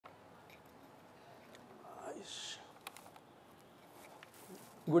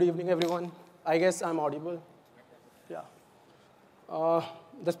Good evening, everyone. I guess I'm audible. Yeah.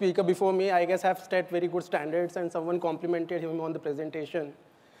 The speaker before me, I guess, have set very good standards, and someone complimented him on the presentation.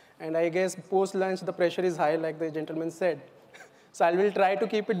 And I guess post-lunch, the pressure is high, like the gentleman said. So I will try to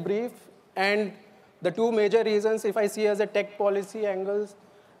keep it brief. And the two major reasons, if I see as a tech policy angles,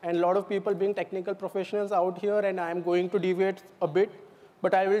 and a lot of people being technical professionals out here, and I'm going to deviate a bit,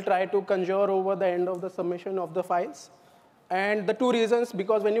 but I will try to conjure over the end of the submission of the files. And the two reasons,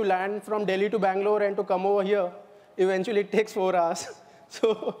 because when you land from Delhi to Bangalore and to come over here, eventually it takes 4 hours.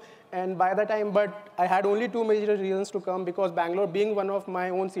 So, and by the time, but I had only two major reasons to come, because Bangalore being one of my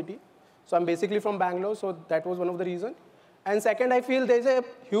own city. So I'm basically from Bangalore, so that was one of the reasons. And second, I feel there's a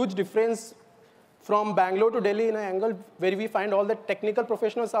huge difference from Bangalore to Delhi in an angle where we find all the technical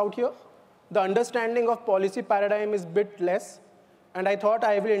professionals out here. The understanding of policy paradigm is a bit less. And I thought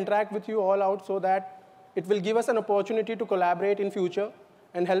I will interact with you all out so that it will give us an opportunity to collaborate in future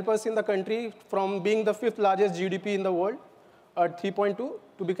and help us in the country from being the 5th largest GDP in the world at 3.2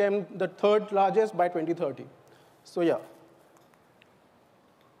 to become the 3rd largest by 2030. So yeah.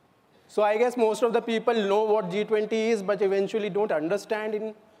 So I guess most of the people know what G20 is, but eventually don't understand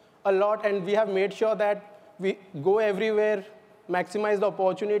in a lot, and we have made sure that we go everywhere, maximize the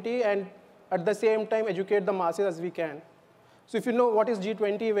opportunity, and at the same time educate the masses as we can. So if you know what is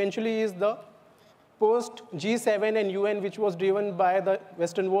G20, eventually is the post G7 and UN, which was driven by the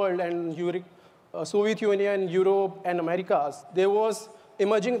Western world and Soviet Union, Europe, and Americas. There was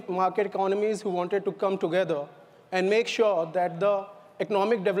emerging market economies who wanted to come together and make sure that the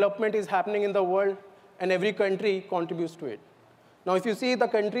economic development is happening in the world and every country contributes to it. Now, if you see, the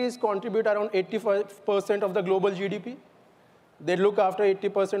countries contribute around 85% of the global GDP. They look after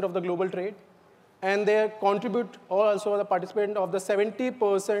 80% of the global trade. And they contribute also the participant of the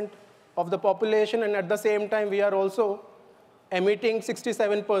 70% of the population, and at the same time, we are also emitting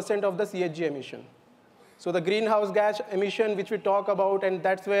 67% of the CHG emission. So the greenhouse gas emission, which we talk about, and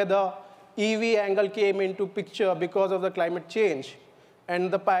that's where the EV angle came into picture because of the climate change, and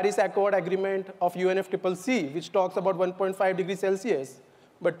the Paris Accord Agreement of UNFCCC, which talks about 1.5 degrees Celsius,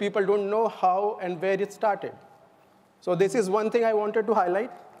 but people don't know how and where it started. So this is one thing I wanted to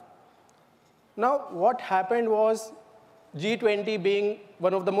highlight. Now, what happened was G20 being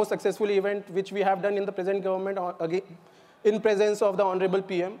one of the most successful events which we have done in the present government, again, in presence of the Honorable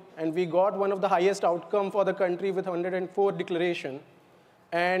PM, and we got one of the highest outcome for the country with 104 declaration.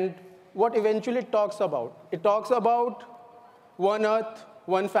 And what eventually it talks about? It talks about one Earth,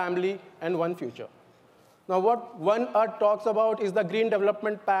 one family, and one future. Now, what One Earth talks about is the Green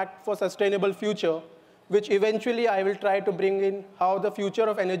Development Pact for Sustainable Future, which eventually I will try to bring in how the future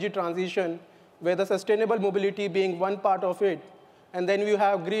of energy transition, where the sustainable mobility being one part of it, and then we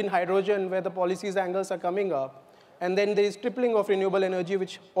have green hydrogen, where the policies angles are coming up, and then there is tripling of renewable energy,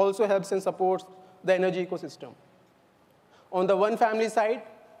 which also helps and supports the energy ecosystem. On the one family side,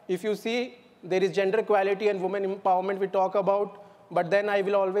 if you see, there is gender equality and women empowerment we talk about, but then I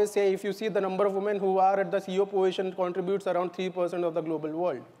will always say, if you see the number of women who are at the CEO position contributes around 3% of the global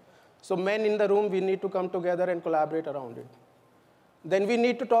world. So men in the room, we need to come together and collaborate around it. Then we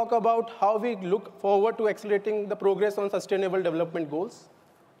need to talk about how we look forward to accelerating the progress on sustainable development goals.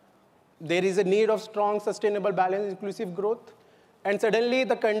 There is a need of strong, sustainable, balanced, inclusive growth. And suddenly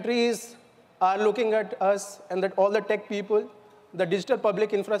the countries are looking at us and that all the tech people, the digital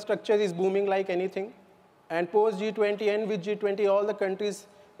public infrastructure is booming like anything. And post G20 and with G20, all the countries,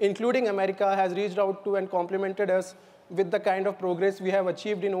 including America, has reached out to and complimented us with the kind of progress we have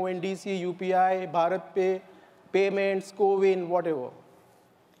achieved in ONDC, UPI, Bharat Pay, payments, CoWIN, whatever.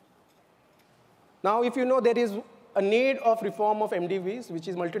 Now, if you know, there is a need of reform of MDBs, which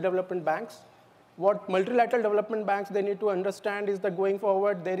is multi-development banks. What multilateral development banks, they need to understand is that going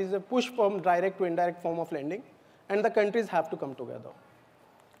forward, there is a push from direct to indirect form of lending, and the countries have to come together.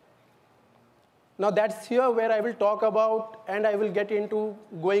 Now, that's here where I will talk about, and I will get into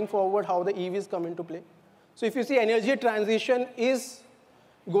going forward how the EVs come into play. So if you see, energy transition is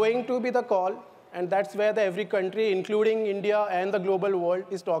going to be the call, and that's where every country, including India and the global world,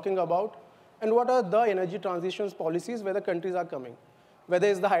 is talking about. And what are the energy transitions policies where the countries are coming? Whether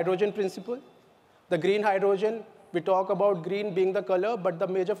it's the hydrogen principle, the green hydrogen, we talk about green being the color, but the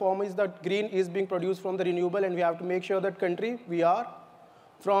major form is that green is being produced from the renewable, and we have to make sure that country, we are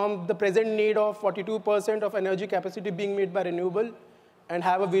from the present need of 42% of energy capacity being made by renewable, and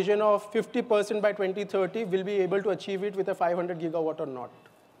have a vision of 50% by 2030, will be able to achieve it with a 500 gigawatt or not.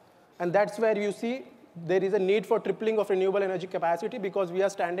 And that's where you see there is a need for tripling of renewable energy capacity, because we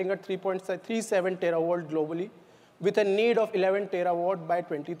are standing at 3.37 terawatt globally with a need of 11 terawatt by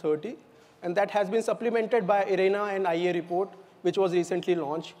 2030. And that has been supplemented by IRENA and IEA report, which was recently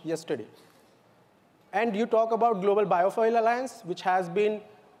launched yesterday. And you talk about Global Biofuel Alliance, which has been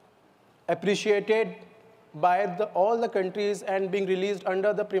appreciated by all the countries and being released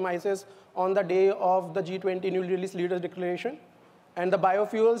under the premises on the day of the G20 newly released Leaders Declaration. And the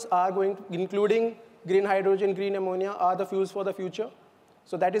biofuels are going, including green hydrogen, green ammonia, are the fuels for the future.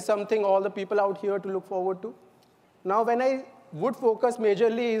 So that is something all the people out here to look forward to. Now, when I would focus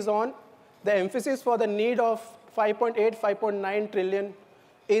majorly is on the emphasis for the need of 5.8, 5.9 trillion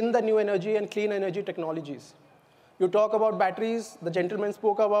in the new energy and clean energy technologies. You talk about batteries. The gentleman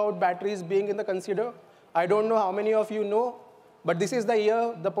spoke about batteries being in the consider. I don't know how many of you know, but this is the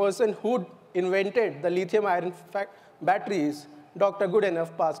year the person who invented the lithium iron batteries, Dr.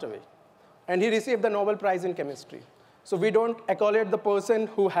 Goodenough, passed away. And he received the Nobel Prize in Chemistry. So we don't accolade the person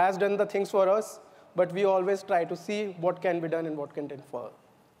who has done the things for us, but we always try to see what can be done and what can be done for us.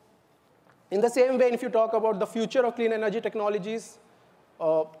 In the same way, if you talk about the future of clean energy technologies,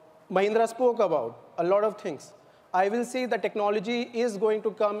 Mahindra spoke about a lot of things. I will say the technology is going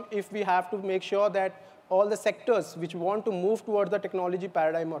to come if we have to make sure that all the sectors which want to move towards the technology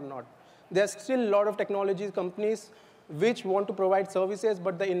paradigm or not. There's still a lot of technology companies which want to provide services,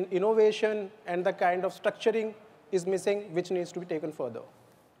 but the innovation and the kind of structuring is missing, which needs to be taken further.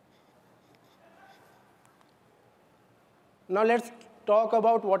 Now let's talk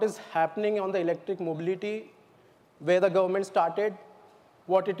about what is happening on the electric mobility, where the government started,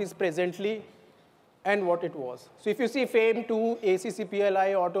 what it is presently, and what it was. So if you see FAME 2, ACC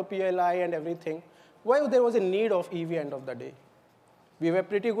PLI, Auto PLI, and everything, why there was a need of EV end of the day? We were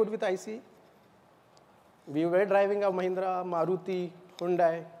pretty good with IC. We were driving a Mahindra, Maruti,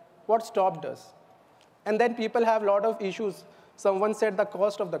 Hyundai. What stopped us? And then people have a lot of issues. Someone said the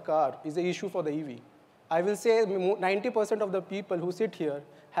cost of the car is an issue for the EV. I will say 90% of the people who sit here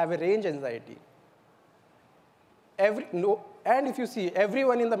have a range anxiety. And if you see,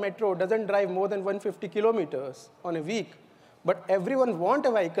 everyone in the metro doesn't drive more than 150 kilometers on a week, but everyone wants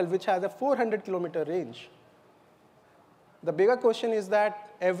a vehicle which has a 400-kilometer range. The bigger question is that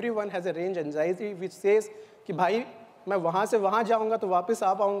everyone has a range anxiety which says कि भाई मैं वहाँ से वहाँ जाऊँगा तो वापस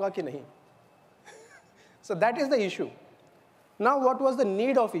आ पाऊँगा कि नहीं. So that is the issue. Now, what was the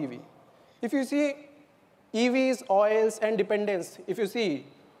need of EV? If you see EVs, oils, and dependence, if you see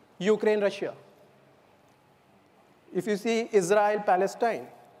Ukraine, Russia, if you see Israel, Palestine,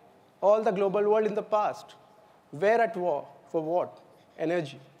 all the global world in the past were at war. For what?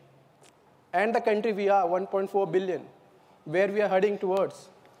 Energy. And the country we are, 1.4 billion, where we are heading towards,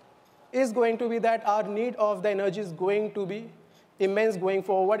 is going to be that our need of the energy is going to be immense going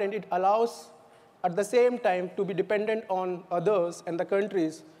forward, and it allows at the same time to be dependent on others and the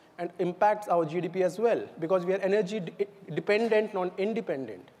countries and impacts our GDP as well, because we are energy dependent, not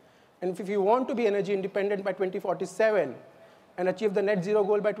independent. And if you want to be energy independent by 2047 and achieve the net zero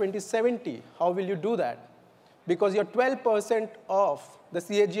goal by 2070, how will you do that? Because your 12% of the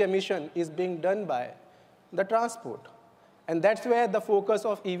CHG emission is being done by the transport. And that's where the focus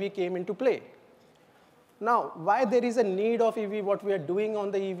of EV came into play. Now, why there is a need of EV, what we are doing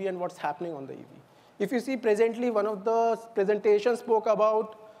on the EV and what's happening on the EV. If you see presently, one of the presentations spoke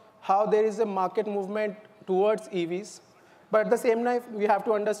about how there is a market movement towards EVs. But at the same time, we have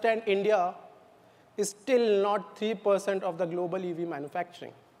to understand India is still not 3% of the global EV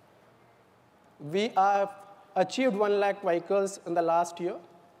manufacturing. We have achieved 1 lakh vehicles in the last year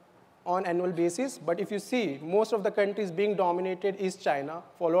on annual basis. But if you see, most of the countries being dominated is China,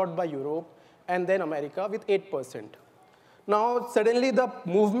 followed by Europe, and then America with 8%. Now, suddenly the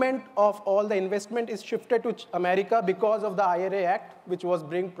movement of all the investment is shifted to America because of the IRA Act, which was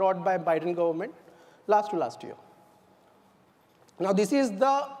brought by Biden government last year. Now, this is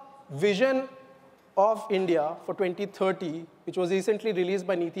the vision of India for 2030, which was recently released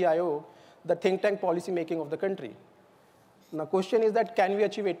by Niti Aayog, the think tank policy making of the country. Now, question is that can we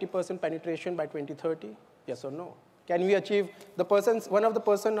achieve 80% penetration by 2030? Yes or no? Can we achieve, one of the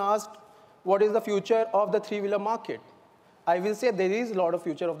person asked, what is the future of the three-wheeler market? I will say there is a lot of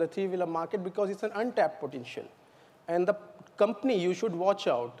future of the three-wheeler market because it's an untapped potential. And the company you should watch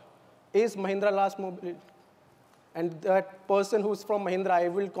out is Mahindra Last Mobility. And that person who's from Mahindra, I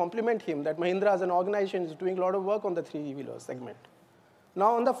will compliment him that Mahindra as an organization is doing a lot of work on the three-wheeler segment.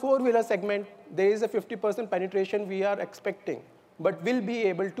 Now, on the four-wheeler segment, there is a 50% penetration we are expecting, but will be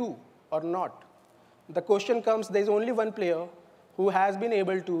able to or not? The question comes, there is only one player who has been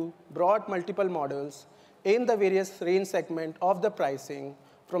able to brought multiple models in the various range segment of the pricing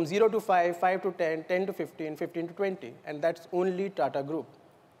from 0 to 5, 5 to 10, 10 to 15, 15 to 20, and that's only Tata Group.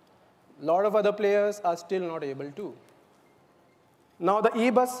 A lot of other players are still not able to. Now, the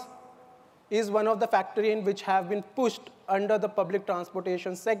e-bus is one of the factory in which have been pushed under the public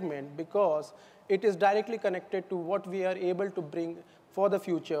transportation segment because it is directly connected to what we are able to bring for the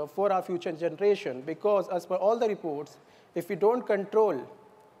future, for our future generation. Because as per all the reports, if we don't control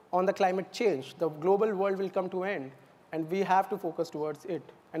on the climate change, the global world will come to end, and we have to focus towards it.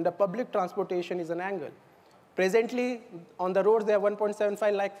 And the public transportation is an angle. Presently, on the roads, there are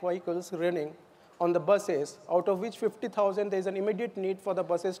 1.75 lakh vehicles running on the buses, out of which 50,000, there is an immediate need for the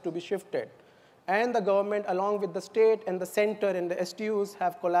buses to be shifted. And the government, along with the state and the center and the STUs,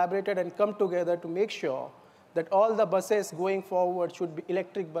 have collaborated and come together to make sure that all the buses going forward should be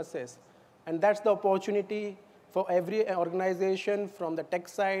electric buses. And that's the opportunity for every organization from the tech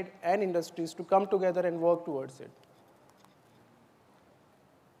side and industries to come together and work towards it.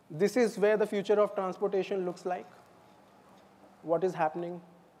 This is where the future of transportation looks like, what is happening,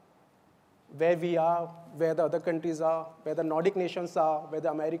 where we are, where the other countries are, where the Nordic nations are, where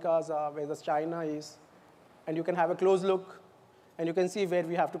the Americas are, where the China is. And you can have a close look, and you can see where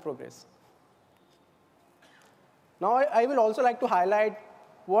we have to progress. Now, I will also like to highlight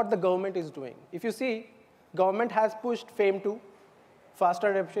what the government is doing. If you see, government has pushed FAME2, faster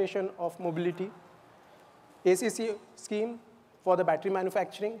adaptation of mobility, ACC scheme for the battery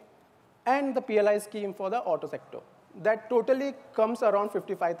manufacturing, and the PLI scheme for the auto sector. That totally comes around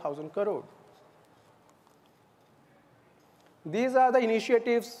 55,000 crore. These are the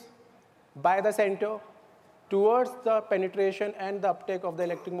initiatives by the center towards the penetration and the uptake of the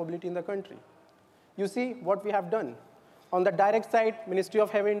electric mobility in the country. You see what we have done. On the direct side, Ministry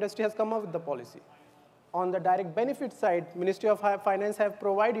of Heavy Industry has come up with the policy. On the direct benefit side, Ministry of Finance have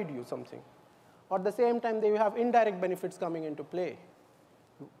provided you something. At the same time, they have indirect benefits coming into play.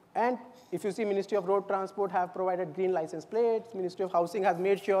 And if you see, Ministry of Road Transport have provided green license plates. Ministry of Housing has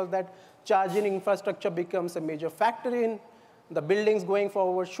made sure that charging infrastructure becomes a major factor in. The buildings going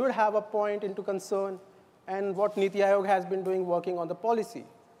forward should have a point into concern. And what Niti Aayog has been doing, working on the policy.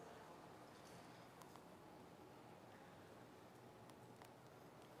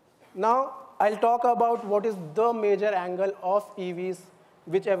 Now, I'll talk about what is the major angle of EVs,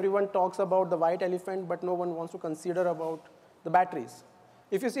 which everyone talks about, the white elephant, but no one wants to consider about the batteries.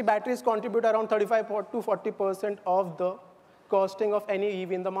 If you see, batteries contribute around 35 to 40% of the costing of any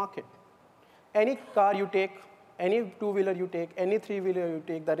EV in the market. Any car you take, any two-wheeler you take, any three-wheeler you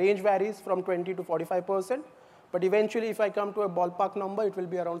take, the range varies from 20 to 45%, but eventually, if I come to a ballpark number, it will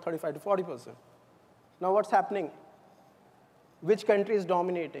be around 35 to 40%. Now, what's happening? Which country is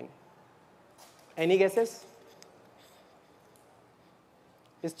dominating? Any guesses?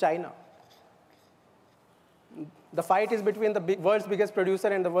 It's China. The fight is between the world's biggest producer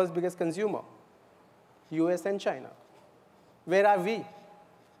and the world's biggest consumer, US and China. Where are we?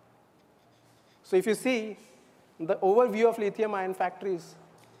 So if you see the overview of lithium-ion factories,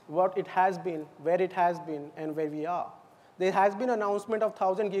 what it has been, where it has been, and where we are, there has been an announcement of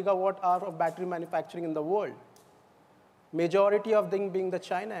 1,000 gigawatt-hour of battery manufacturing in the world, majority of them being the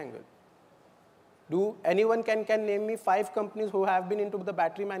China angle. Anyone can name me 5 companies who have been into the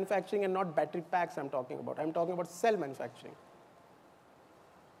battery manufacturing and not battery packs I'm talking about. I'm talking about cell manufacturing.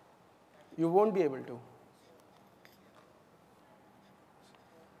 You won't be able to.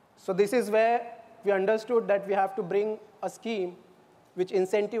 So this is where we understood that we have to bring a scheme which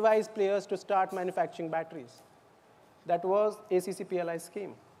incentivizes players to start manufacturing batteries. That was ACC PLI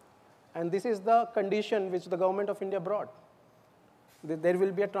scheme. And this is the condition which the government of India brought. There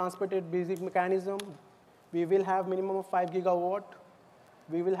will be a transported basic mechanism. We will have minimum of 5 gigawatt.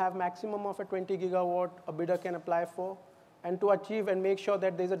 We will have maximum of a 20 gigawatt a bidder can apply for. And to achieve and make sure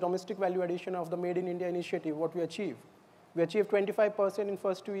that there's a domestic value addition of the Made in India initiative, what we achieve. We achieved 25% in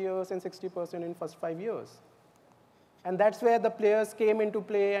first 2 years and 60% in first 5 years. And that's where the players came into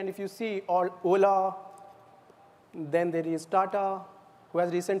play. And if you see Ola, then there is Tata, who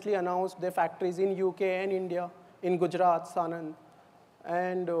has recently announced their factories in UK and India, in Gujarat, Sanand.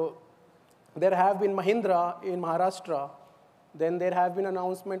 And there have been Mahindra in Maharashtra. Then there have been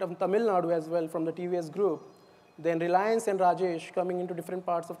announcement of Tamil Nadu as well from the TVS group. Then Reliance and Rajesh coming into different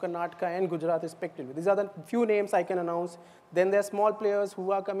parts of Karnataka and Gujarat respectively. These are the few names I can announce. Then there are small players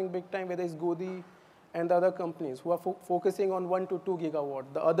who are coming big time, whether it's Godi and the other companies who are focusing on 1 to 2 gigawatt.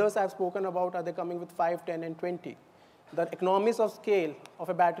 The others I've spoken about are they coming with 5, 10, and 20. The economies of scale of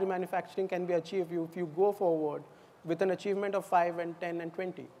a battery manufacturing can be achieved if you go forward with an achievement of 5 and 10 and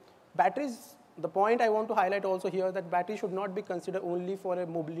 20. Batteries, the point I want to highlight also here that battery should not be considered only for a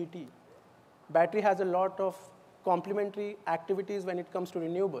mobility. Battery has a lot of complementary activities when it comes to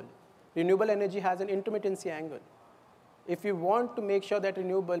renewable. Renewable energy has an intermittency angle. If we want to make sure that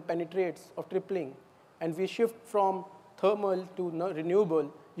renewable penetrates of tripling and we shift from thermal to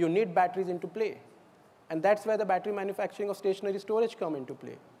renewable, you need batteries into play. And that's where the battery manufacturing of stationary storage come into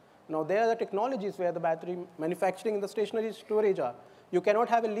play. Now, there are the technologies where the battery manufacturing in the stationary storage are. You cannot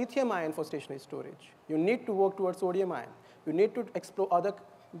have a lithium ion for stationary storage. You need to work towards sodium ion. You need to explore other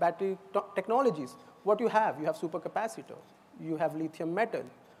battery technologies. What you have supercapacitor. You have lithium metal.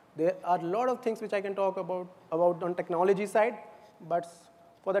 There are a lot of things which I can talk about on technology side, but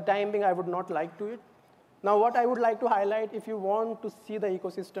for the time being, I would not like to it. Now, what I would like to highlight, if you want to see the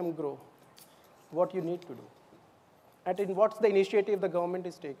ecosystem grow, what you need to do. And what's the initiative the government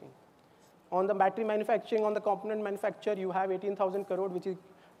is taking. On the battery manufacturing, on the component manufacture, you have 18,000 crore, which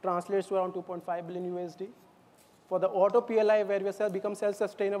translates to around 2.5 billion USD. For the auto PLI, where we become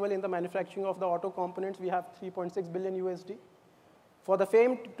self-sustainable in the manufacturing of the auto components, we have 3.6 billion USD. For the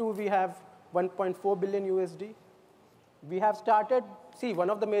FAME 2, we have 1.4 billion USD. We have started, see, one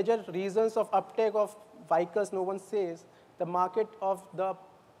of the major reasons of uptake of vehicles, no one says, the market of the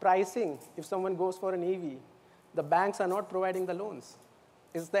pricing, if someone goes for an EV, the banks are not providing the loans.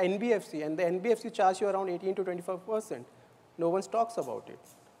 It's the NBFC, and the NBFC charge you around 18 to 25%. No one talks about it.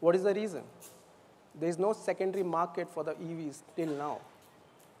 What is the reason? There is no secondary market for the EVs till now.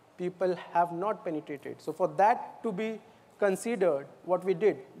 People have not penetrated. So for that to be considered, what we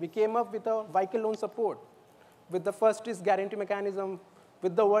did, we came up with a vehicle loan support. With the first is guarantee mechanism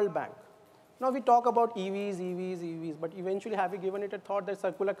with the World Bank. Now we talk about EVs, but eventually have we given it a thought that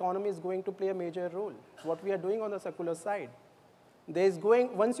circular economy is going to play a major role? What we are doing on the circular side.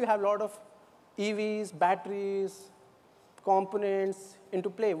 Once you have a lot of EVs, batteries, components into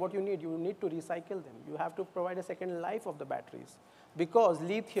play, what you need to recycle them. You have to provide a second life of the batteries. Because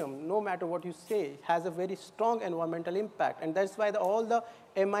lithium, no matter what you say, has a very strong environmental impact. And that's why all the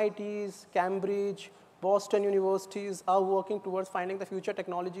MITs, Cambridge, Boston universities are working towards finding the future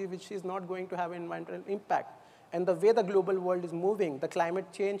technology which is not going to have an environmental impact. And the way the global world is moving, the climate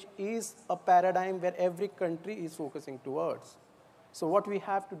change is a paradigm where every country is focusing towards. So what we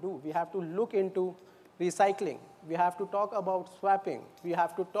have to do, we have to look into recycling. We have to talk about swapping. We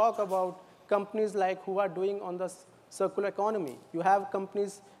have to talk about companies like who are doing on the circular economy. You have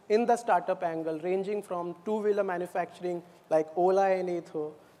companies in the startup angle ranging from two-wheeler manufacturing like Ola and Ather.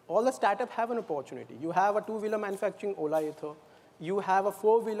 All the startups have an opportunity. You have a two-wheeler manufacturing, Ola, Ather. You have a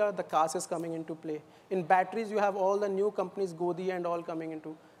four-wheeler, the cars is coming into play. In batteries, you have all the new companies, Govt and all coming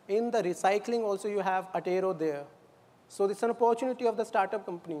into. In the recycling also, you have Atero there. So it's an opportunity of the startup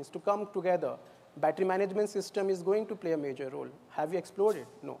companies to come together. Battery management system is going to play a major role. Have you explored it?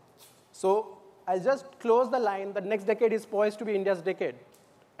 No. So I'll just close the line. The next decade is poised to be India's decade.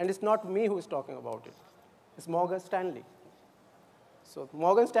 And it's not me who is talking about it. It's Morgan Stanley. So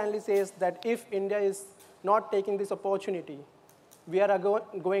Morgan Stanley says that if India is not taking this opportunity, we are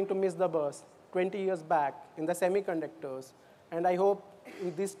going to miss the bus 20 years back in the semiconductors. And I hope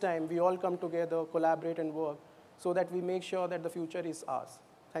this time we all come together, collaborate, and work so that we make sure that the future is ours.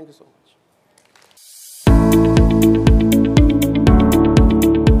 Thank you so much.